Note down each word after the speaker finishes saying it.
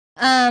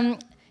Um,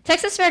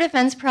 Texas Fair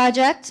Defense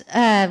Project,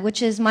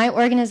 which is my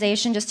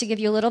organization, just to give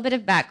you a little bit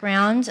of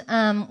background,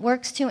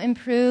 works to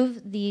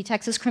improve the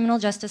Texas criminal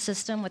justice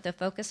system with a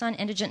focus on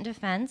indigent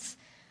defense.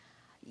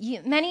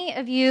 Many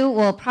of you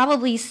will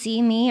probably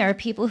see me, or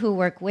people who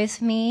work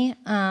with me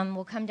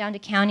will come down to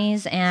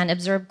counties and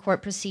observe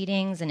court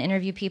proceedings and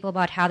interview people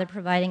about how they're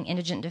providing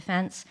indigent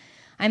defense.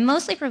 I'm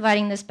mostly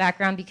providing this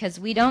background because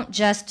we don't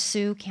just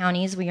sue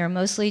counties. We are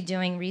mostly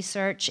doing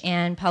research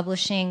and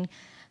publishing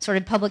sort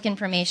of public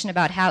information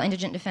about how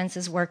indigent defense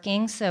is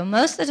working. So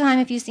most of the time,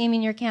 if you see me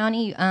in your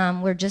county,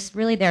 we're just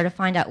really there to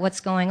find out what's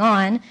going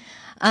on.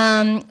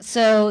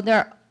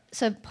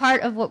 So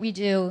part of what we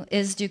do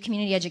is do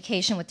community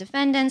education with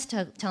defendants,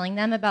 telling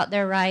them about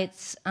their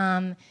rights.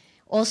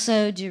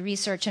 Also do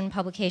research and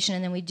publication,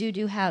 and then we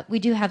do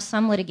have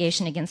some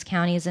litigation against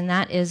counties, and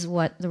that is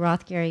what the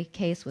Rothgery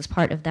case was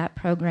part of that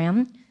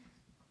program.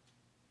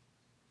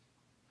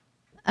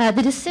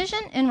 The decision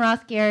in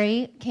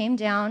Rothgery came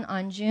down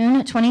on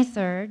June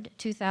 23rd,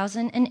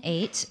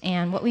 2008,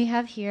 and what we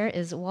have here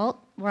is Walt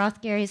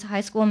Rothgery's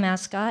high school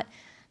mascot,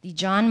 the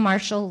John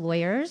Marshall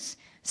Lawyers.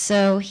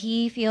 So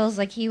he feels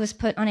like he was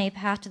put on a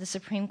path to the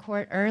Supreme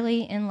Court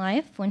early in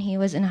life when he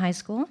was in high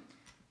school.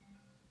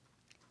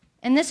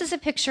 And this is a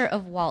picture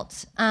of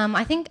Walt.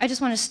 I think I just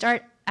want to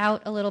start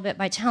out a little bit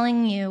by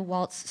telling you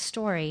Walt's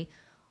story.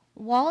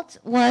 Walt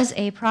was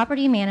a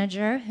property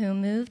manager who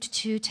moved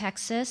to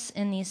Texas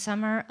in the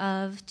summer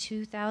of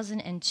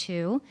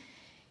 2002.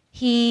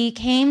 He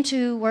came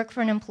to work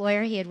for an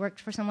employer. He had worked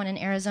for someone in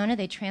Arizona.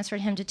 They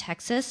transferred him to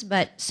Texas,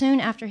 but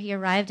soon after he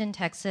arrived in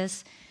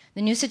Texas,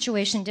 the new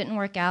situation didn't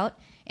work out,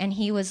 and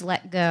he was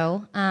let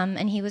go.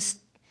 And he was,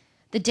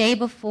 the day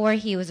before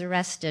he was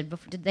arrested,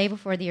 the day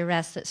before the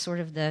arrest, that's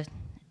sort of the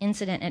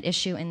incident at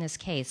issue in this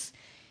case.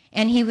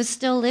 And he was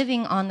still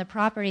living on the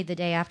property the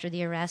day after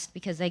the arrest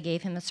because they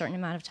gave him a certain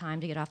amount of time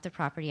to get off the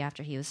property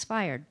after he was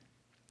fired.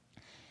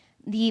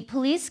 The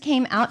police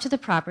came out to the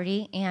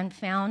property and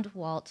found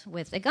Walt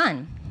with a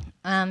gun.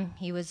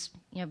 He was,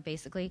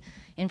 basically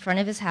in front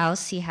of his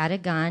house. He had a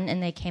gun,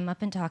 and they came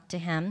up and talked to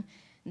him.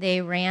 They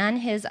ran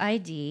his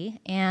ID,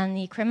 and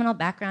the criminal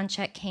background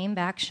check came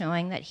back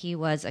showing that he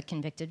was a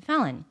convicted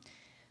felon.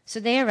 So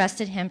they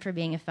arrested him for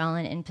being a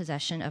felon in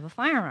possession of a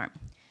firearm.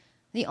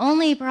 The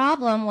only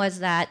problem was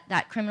that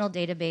that criminal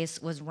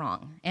database was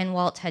wrong, and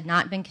Walt had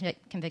not been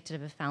convicted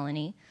of a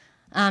felony.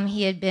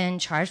 He had been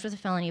charged with a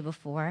felony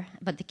before,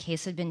 but the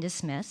case had been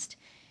dismissed.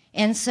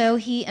 And so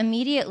he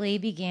immediately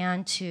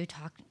began to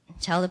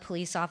tell the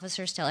police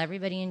officers, tell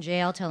everybody in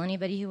jail, tell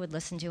anybody who would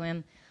listen to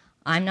him,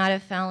 I'm not a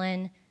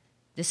felon,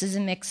 this is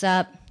a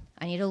mix-up,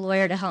 I need a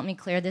lawyer to help me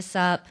clear this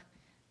up,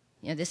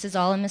 this is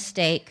all a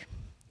mistake.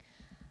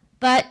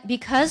 But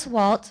because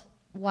Walt's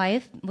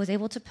wife was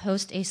able to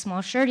post a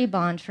small surety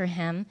bond for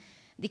him,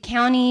 the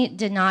county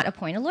did not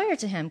appoint a lawyer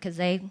to him because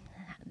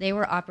they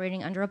were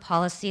operating under a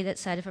policy that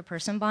said if a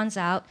person bonds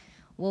out,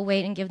 we'll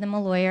wait and give them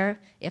a lawyer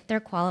if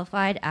they're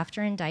qualified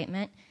after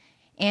indictment.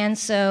 And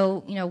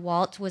so,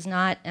 Walt was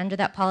not, under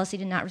that policy,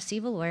 did not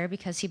receive a lawyer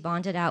because he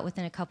bonded out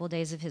within a couple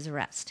days of his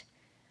arrest.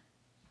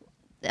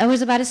 There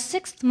was about a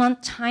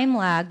 6-month time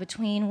lag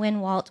between when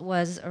Walt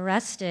was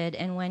arrested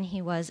and when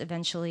he was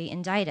eventually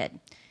indicted.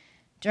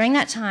 During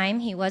that time,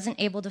 he wasn't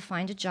able to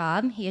find a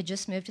job. He had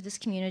just moved to this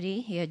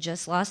community. He had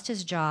just lost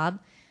his job.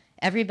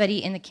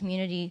 Everybody in the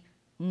community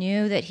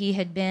knew that he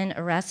had been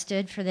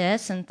arrested for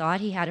this and thought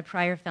he had a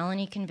prior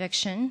felony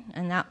conviction,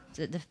 and that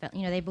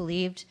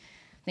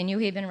they knew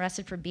he had been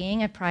arrested for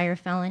being a prior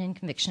felon and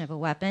conviction of a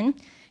weapon.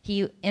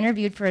 He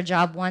interviewed for a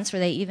job once where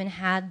they even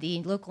had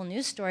the local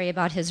news story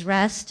about his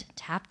arrest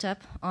tapped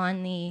up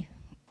on the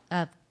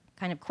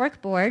kind of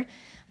corkboard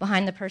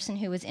behind the person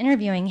who was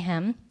interviewing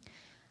him.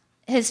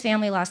 His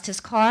family lost his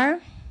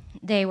car.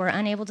 They were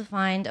unable to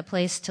find a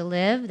place to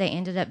live. They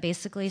ended up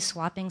basically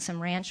swapping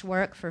some ranch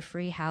work for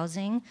free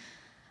housing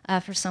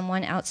for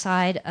someone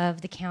outside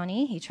of the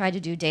county. He tried to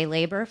do day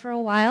labor for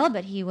a while,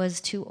 but he was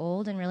too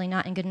old and really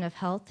not in good enough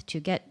health to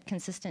get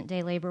consistent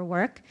day labor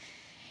work.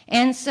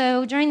 And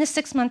so during the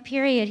 6-month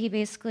period, he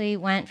basically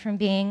went from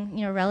being,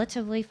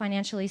 relatively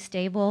financially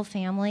stable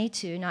family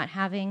to not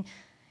having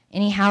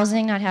any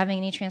housing, not having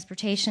any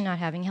transportation, not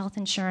having health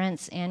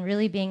insurance, and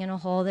really being in a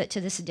hole that to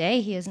this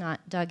day he has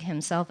not dug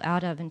himself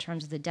out of in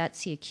terms of the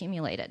debts he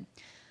accumulated.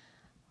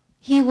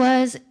 He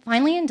was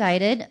finally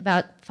indicted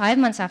about 5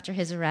 months after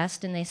his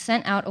arrest, and they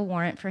sent out a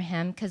warrant for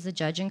him because the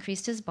judge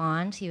increased his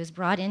bond. He was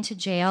brought into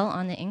jail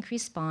on the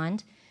increased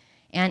bond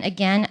and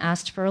again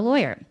asked for a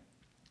lawyer.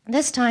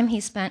 This time he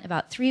spent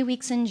about 3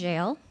 weeks in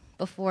jail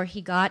before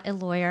he got a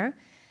lawyer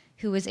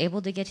who was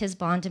able to get his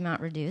bond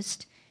amount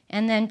reduced.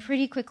 And then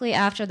pretty quickly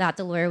after that,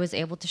 the lawyer was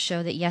able to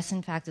show that, yes,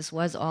 in fact, this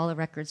was all a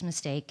records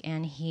mistake,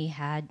 and he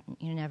had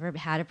never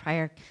had a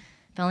prior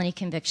felony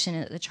conviction,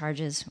 and that the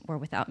charges were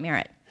without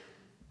merit.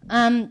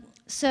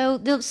 So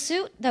the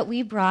suit that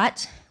we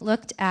brought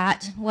looked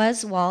at,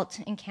 was Walt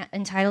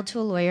entitled to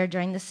a lawyer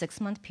during the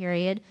 6-month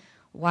period?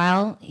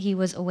 while he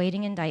was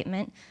awaiting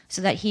indictment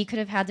so that he could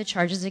have had the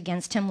charges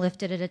against him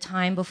lifted at a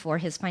time before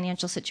his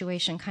financial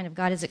situation kind of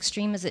got as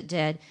extreme as it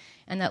did,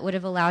 and that would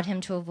have allowed him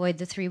to avoid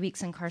the 3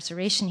 weeks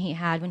incarceration he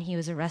had when he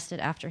was arrested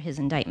after his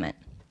indictment.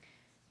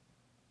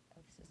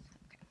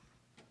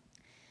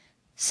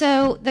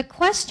 So the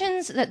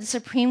questions that the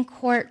Supreme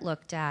Court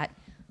looked at,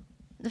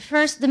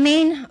 the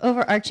main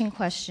overarching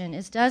question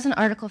is, does an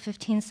Article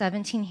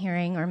 1517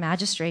 hearing or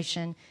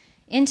magistration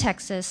in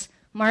Texas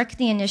mark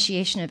the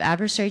initiation of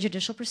adversary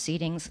judicial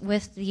proceedings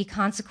with the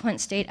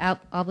consequent state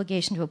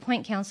obligation to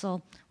appoint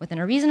counsel within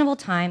a reasonable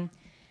time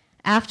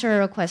after a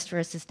request for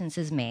assistance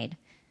is made?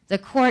 The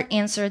court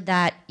answered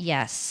that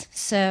yes.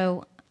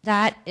 So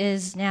that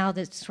is now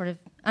the sort of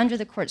under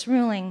the court's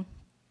ruling,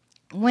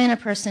 when a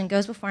person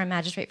goes before a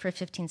magistrate for a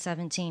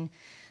 1517,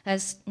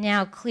 it's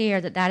now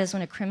clear that that is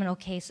when a criminal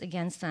case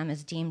against them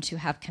is deemed to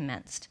have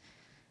commenced.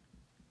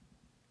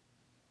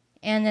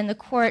 And then the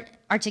court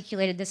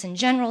articulated this in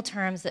general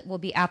terms that will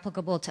be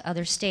applicable to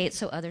other states,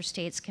 so other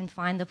states can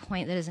find the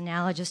point that is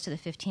analogous to the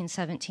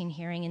 1517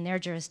 hearing in their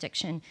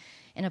jurisdiction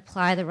and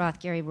apply the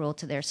Rothgery rule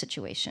to their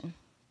situation.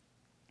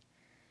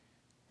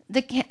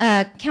 The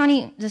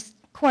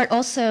court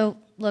also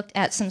looked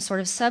at some sort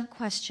of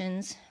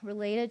sub-questions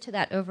related to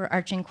that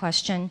overarching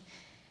question.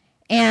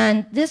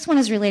 And this one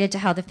is related to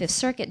how the Fifth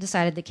Circuit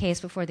decided the case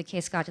before the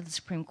case got to the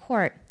Supreme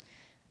Court.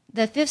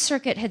 The Fifth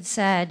Circuit had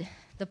said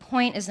the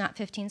point is not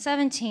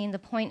 1517, the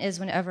point is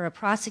whenever a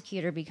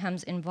prosecutor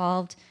becomes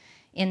involved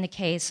in the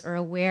case or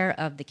aware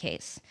of the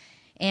case.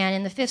 And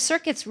in the Fifth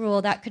Circuit's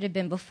rule, that could have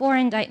been before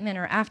indictment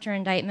or after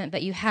indictment,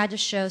 but you had to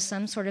show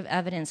some sort of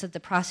evidence that the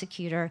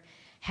prosecutor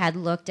had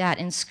looked at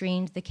and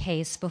screened the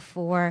case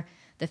before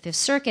the Fifth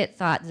Circuit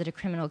thought that a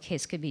criminal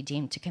case could be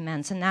deemed to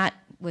commence. And that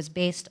was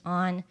based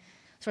on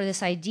sort of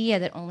this idea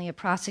that only a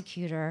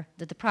prosecutor,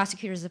 that the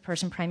prosecutor is the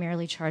person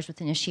primarily charged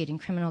with initiating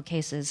criminal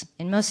cases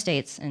in most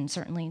states and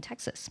certainly in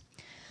Texas.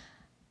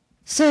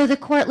 So the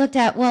court looked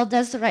at, well,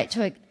 does the right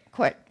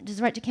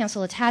to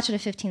counsel attach at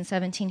a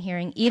 1517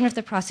 hearing even if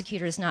the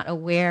prosecutor is not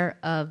aware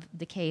of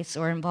the case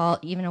or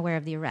even aware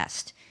of the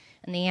arrest?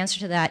 And the answer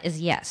to that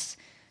is yes.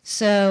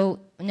 So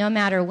no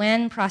matter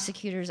when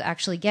prosecutors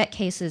actually get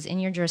cases in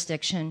your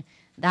jurisdiction,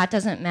 that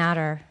doesn't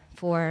matter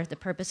for the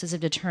purposes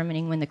of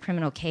determining when the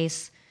criminal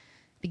case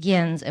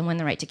begins and when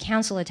the right to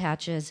counsel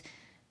attaches.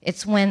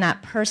 It's when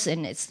that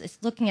person, it's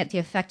looking at the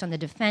effect on the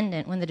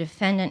defendant when the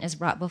defendant is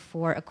brought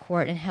before a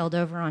court and held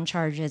over on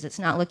charges. It's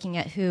not looking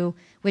at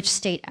which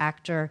state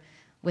actor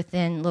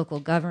within local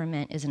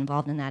government is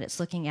involved in that. It's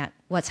looking at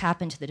what's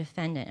happened to the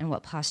defendant and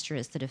what posture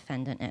is the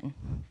defendant in.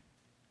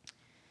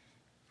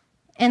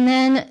 And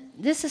then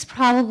this is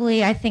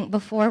probably, I think,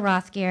 before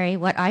Rothgery,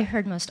 what I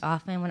heard most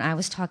often when I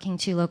was talking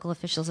to local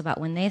officials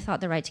about when they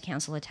thought the right to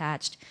counsel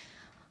attached.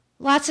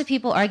 Lots of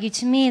people argued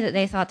to me that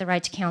they thought the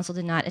right to counsel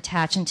did not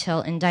attach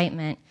until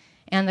indictment.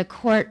 And the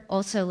court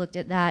also looked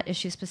at that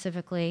issue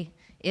specifically.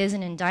 Is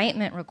an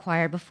indictment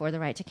required before the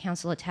right to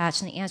counsel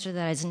attached? And the answer to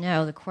that is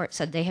no. The court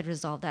said they had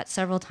resolved that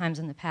several times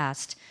in the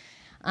past.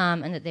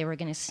 And that they were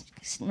going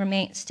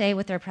to stay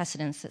with their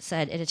precedents that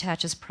said it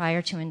attaches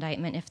prior to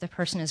indictment if the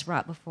person is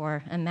brought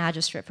before a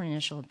magistrate for an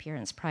initial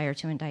appearance prior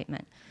to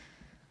indictment.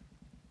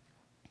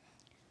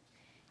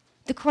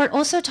 The court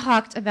also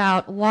talked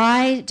about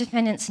why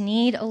defendants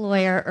need a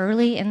lawyer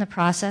early in the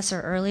process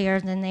or earlier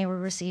than they were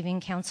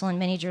receiving counsel in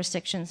many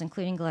jurisdictions,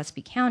 including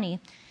Gillespie County.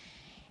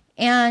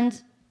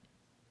 And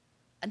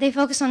they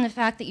focus on the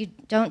fact that you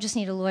don't just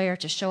need a lawyer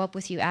to show up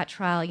with you at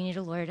trial, you need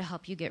a lawyer to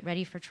help you get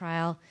ready for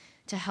trial,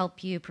 to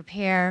help you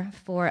prepare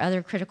for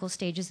other critical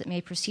stages that may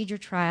precede your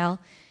trial.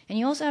 And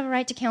you also have a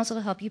right to counsel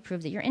to help you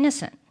prove that you're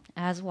innocent,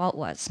 as Walt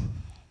was.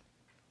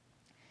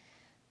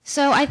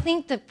 So I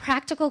think the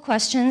practical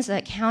questions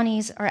that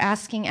counties are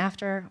asking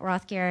after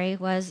Rothgery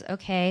was,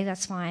 okay,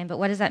 that's fine, but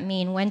what does that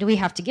mean? When do we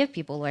have to give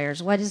people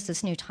lawyers? What is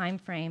this new time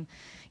frame?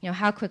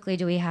 How quickly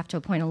do we have to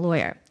appoint a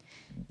lawyer?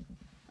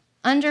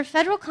 Under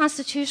federal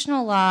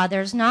constitutional law,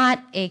 there's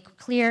not a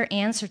clear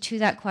answer to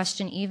that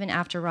question even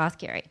after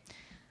Rothgery.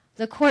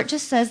 The court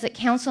just says that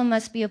counsel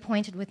must be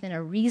appointed within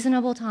a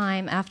reasonable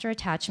time after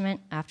attachment,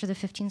 after the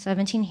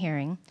 1517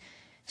 hearing,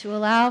 to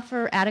allow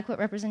for adequate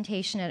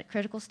representation at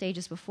critical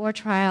stages before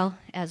trial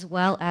as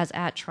well as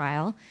at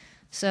trial.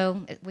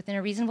 So within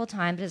a reasonable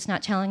time, but it's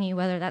not telling you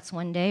whether that's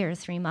 1 day or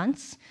 3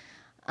 months.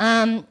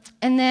 And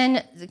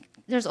then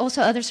there's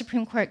also other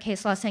Supreme Court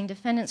case law saying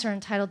defendants are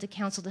entitled to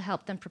counsel to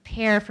help them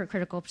prepare for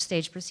critical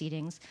stage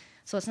proceedings.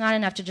 So it's not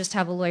enough to just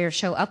have a lawyer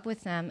show up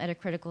with them at a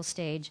critical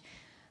stage.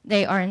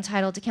 They are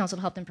entitled to counsel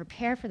to help them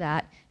prepare for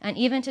that, and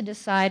even to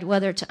decide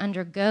whether to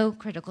undergo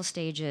critical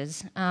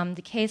stages.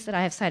 The case that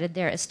I have cited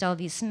there, Estelle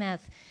v.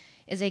 Smith,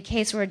 is a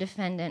case where a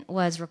defendant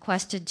was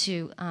requested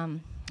to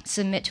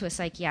submit to a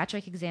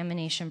psychiatric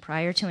examination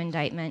prior to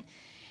indictment,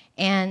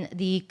 and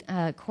the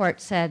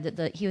court said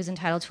that he was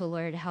entitled to a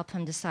lawyer to help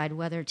him decide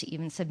whether to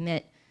even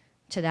submit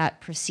to that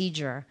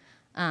procedure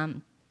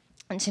and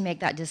to make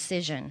that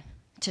decision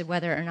to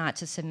whether or not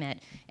to submit,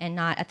 and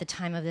not at the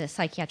time of the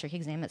psychiatric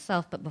exam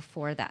itself, but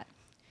before that.